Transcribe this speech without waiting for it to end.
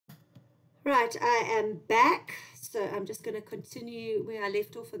Right, I am back. So I'm just going to continue where I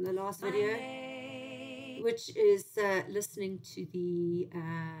left off in the last video, which is listening to the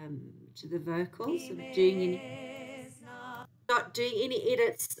vocals and not doing any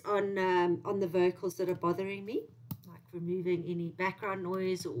edits on the vocals that are bothering me, like removing any background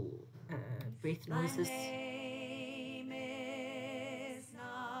noise or breath noises.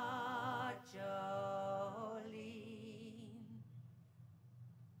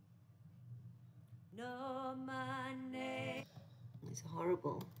 No, my name. There's a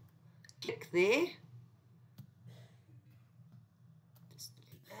horrible click there. Just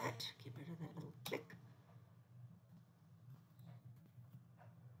delete that. Get rid of that little click.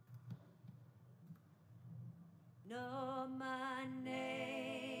 No, my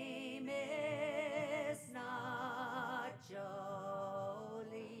name is not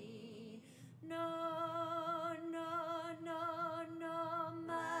Jolene. No, no, no, no,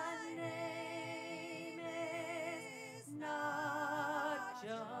 my name is not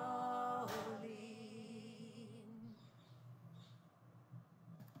Jolene.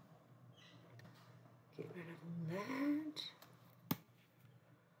 Get rid of all that.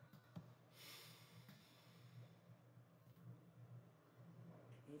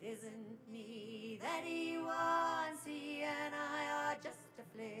 It isn't me that he wants, he and I are just a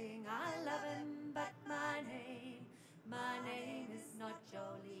fling. I love him, but my name is not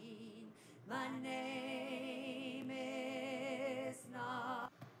Jolene. My name is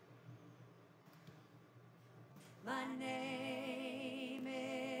not. My name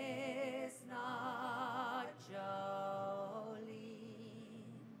is not Jolene.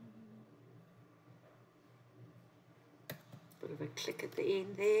 Bit of a click at the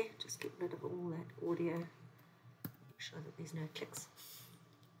end there. Just get rid of all that audio. Make sure that there's no clicks.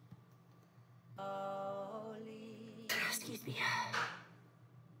 Excuse me.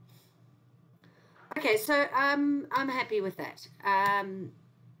 Okay, so I'm happy with that.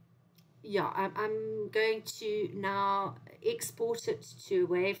 Yeah, I'm going to now export it to a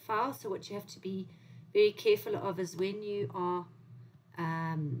WAV file. So what you have to be very careful of is when you are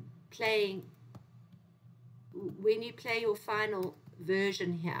when you play your final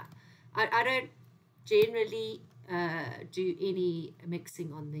version here. I don't generally do any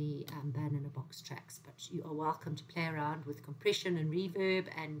mixing on the Band in a Box tracks, but you are welcome to play around with compression and reverb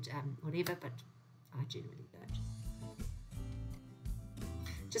and whatever, but I generally don't.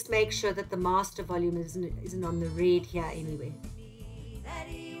 Just make sure that the master volume isn't on the red here anyway.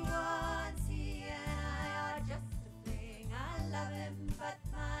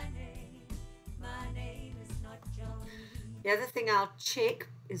 The other thing I'll check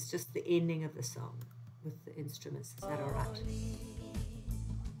is just the ending of the song with the instruments. Is that all right?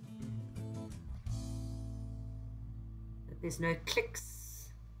 That there's no clicks,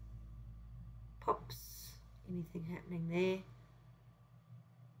 pops, anything happening there.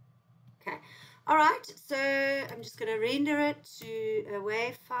 Okay, all right, so I'm just going to render it to a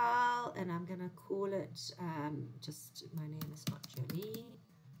WAV file, and I'm going to call it just, my name is not Jolene.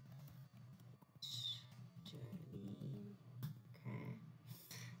 Okay.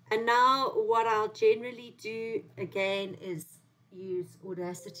 And now what I'll generally do again is use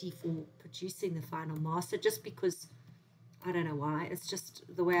Audacity for producing the final master, just because I don't know why. It's just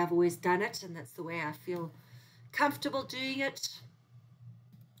the way I've always done it, and that's the way I feel comfortable doing it.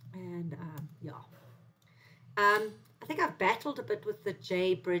 And yeah, I think I've battled a bit with the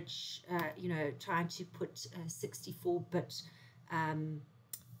J bridge, you know, trying to put 64-bit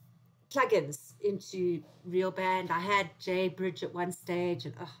plugins into RealBand. I had J bridge at one stage,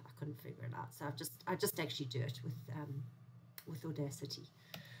 and I couldn't figure it out. So I just actually do it with Audacity.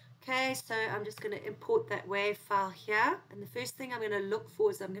 Okay, so I'm just going to import that WAV file here, and the first thing I'm going to look for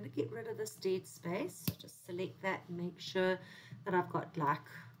is I'm going to get rid of this dead space. So just select that and make sure that I've got like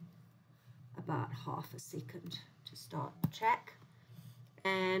about half a second to start the track.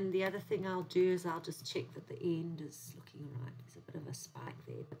 And the other thing I'll do is I'll just check that the end is looking right. There's a bit of a spike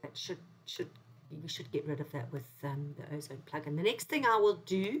there, but that we should get rid of that with the Ozone plugin. The next thing I will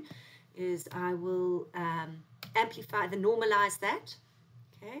do is I will amplify, normalize that.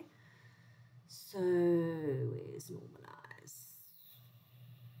 Okay, so where's normalize?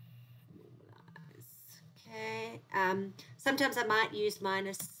 Okay, sometimes I might use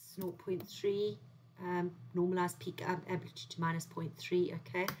 -0.3, normalize peak amplitude to -0.3.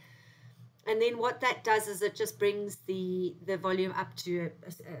 Okay, and then what that does is it just brings the volume up to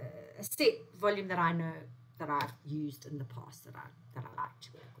a set volume that I know that I've used in the past, that I like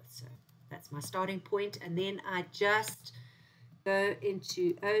to work with. So that's my starting point, and then I just go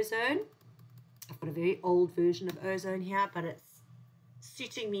into Ozone. I've got a very old version of Ozone here, but it's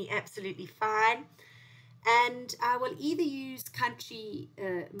suiting me absolutely fine. And I will either use country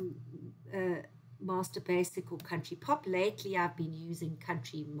master basic or country pop. Lately I've been using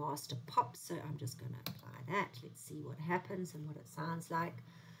country master pop, so I'm just going to apply that. Let's see what happens and what it sounds like.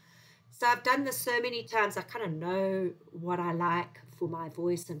 So I've done this so many times, I kind of know what I like for my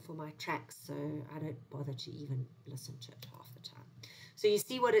voice and for my tracks, so I don't bother to even listen to it half the time. So you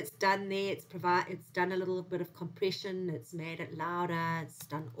see what it's done there. It's done a little bit of compression, it's made it louder, it's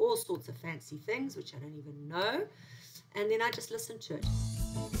done all sorts of fancy things which I don't even know, and then I just listen to it.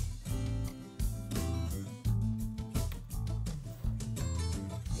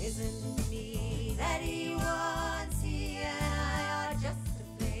 Isn't me that he wants, he and I are just a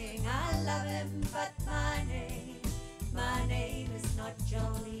fling. I love him, but my name is not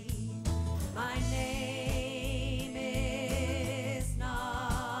Jolene. My name is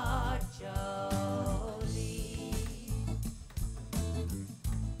not Jolene.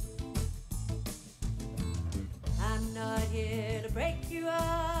 I'm not here to break you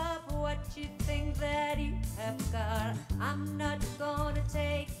up, what you think that you have got. I'm not gonna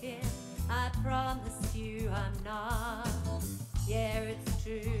take him, I promise you I'm not. Yeah, it's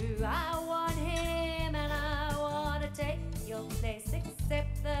true, I want him and I wanna take your place,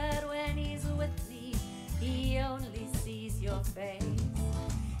 except that when he's with me, he only sees your face.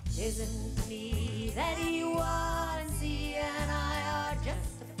 Isn't me that he wants, he and I are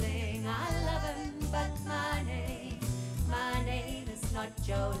just a fling. I love him, but my name is not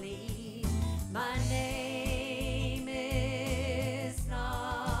Jolene. My name is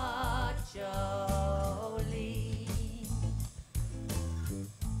not Jolene.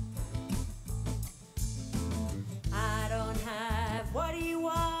 I don't have what he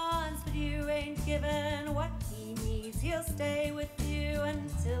wants, but you ain't given what he needs. He'll stay with you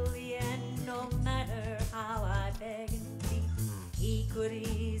until the end, no matter how I beg and plead. He could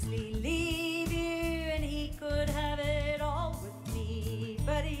easily leave you and he could have it all with me,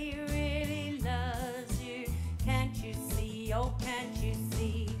 but he really loves you. Can't you see, oh can't you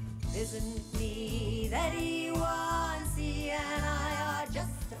see? Isn't me that he wants, he and I are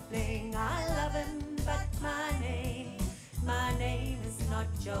just a fling. I love him, but my name is not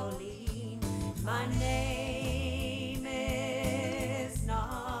Jolene. My name is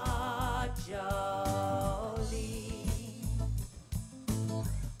not Jolene.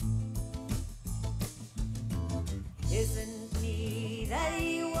 Isn't me that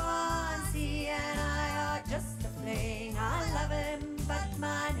he wants, he and I are just a fling. I love him, but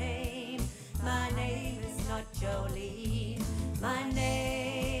my name is not Jolene. My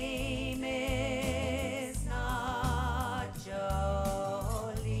name is not Jolene.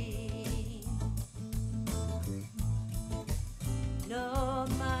 No,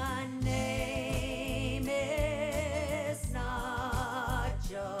 my name is not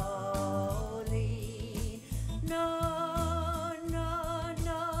Jolene. No, no,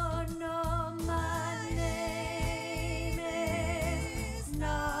 no, no, my name is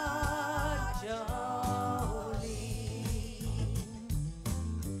not Jolene.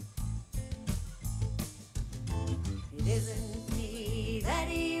 It isn't me that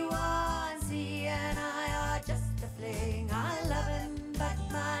he wants, he and I are just a fling. I love him, but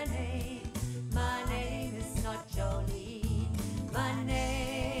my name is not Jolene. My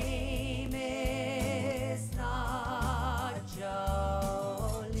name is not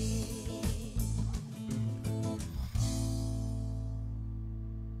Jolene.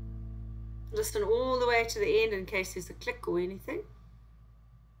 Listen all the way to the end in case there's a click or anything.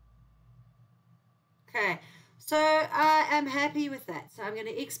 Okay, so I am happy with that. So I'm going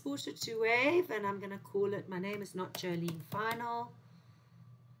to export it to Wave and I'm going to call it My Name Is Not Jolene Final.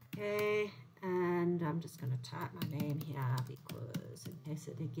 Okay, and I'm just going to type my name here because in case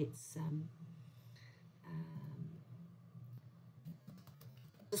it gets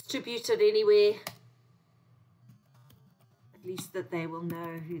distributed anywhere, at least that they will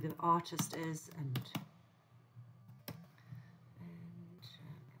know who the artist is and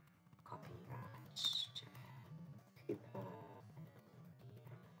copyright Cooper.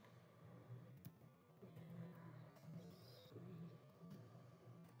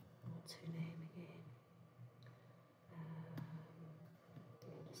 What's her name again?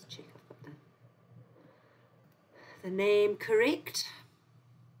 Let me just check I've got the name correct.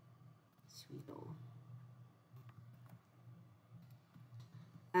 Sweetle.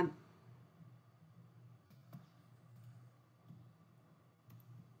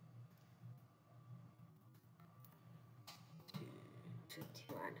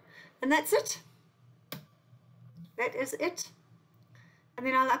 And that's it. That is it. And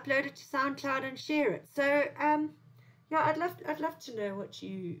then I'll upload it to SoundCloud and share it. So yeah, I'd love to know what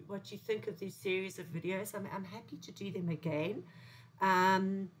you think of these series of videos. I'm happy to do them again.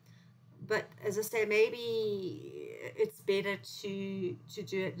 But as I say, maybe it's better to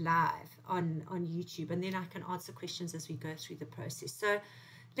do it live on YouTube, and then I can answer questions as we go through the process. So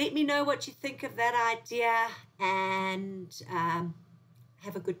let me know what you think of that idea, and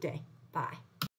have a good day. Bye.